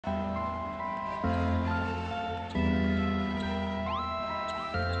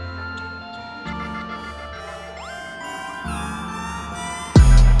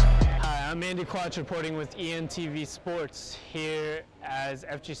I'm Andy Quach reporting with ENTV Sports here as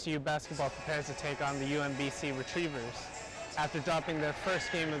FGCU basketball prepares to take on the UMBC Retrievers. After dropping their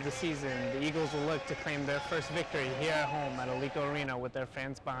first game of the season, the Eagles will look to claim their first victory here at home at Alico Arena with their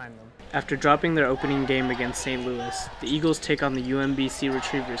fans behind them. After dropping their opening game against St. Louis, the Eagles take on the UMBC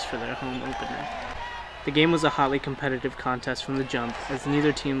Retrievers for their home opener. The game was a hotly competitive contest from the jump, as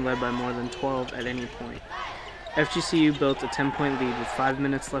neither team led by more than 12 at any point. FGCU built a 10-point lead with 5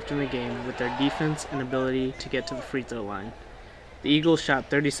 minutes left in the game with their defense and ability to get to the free throw line. The Eagles shot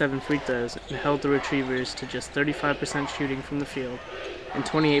 37 free throws and held the Retrievers to just 35% shooting from the field and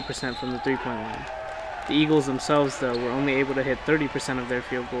 28% from the three-point line. The Eagles themselves, though, were only able to hit 30% of their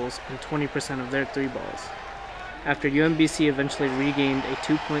field goals and 20% of their three balls. After UMBC eventually regained a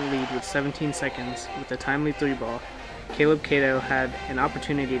 2-point lead with 17 seconds with a timely three ball, Caleb Cato had an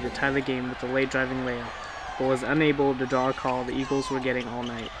opportunity to tie the game with a late driving layup, but was unable to draw a call the Eagles were getting all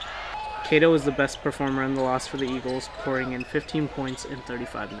night. Cato was the best performer in the loss for the Eagles, pouring in 15 points in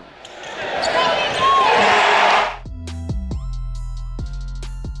 35 minutes.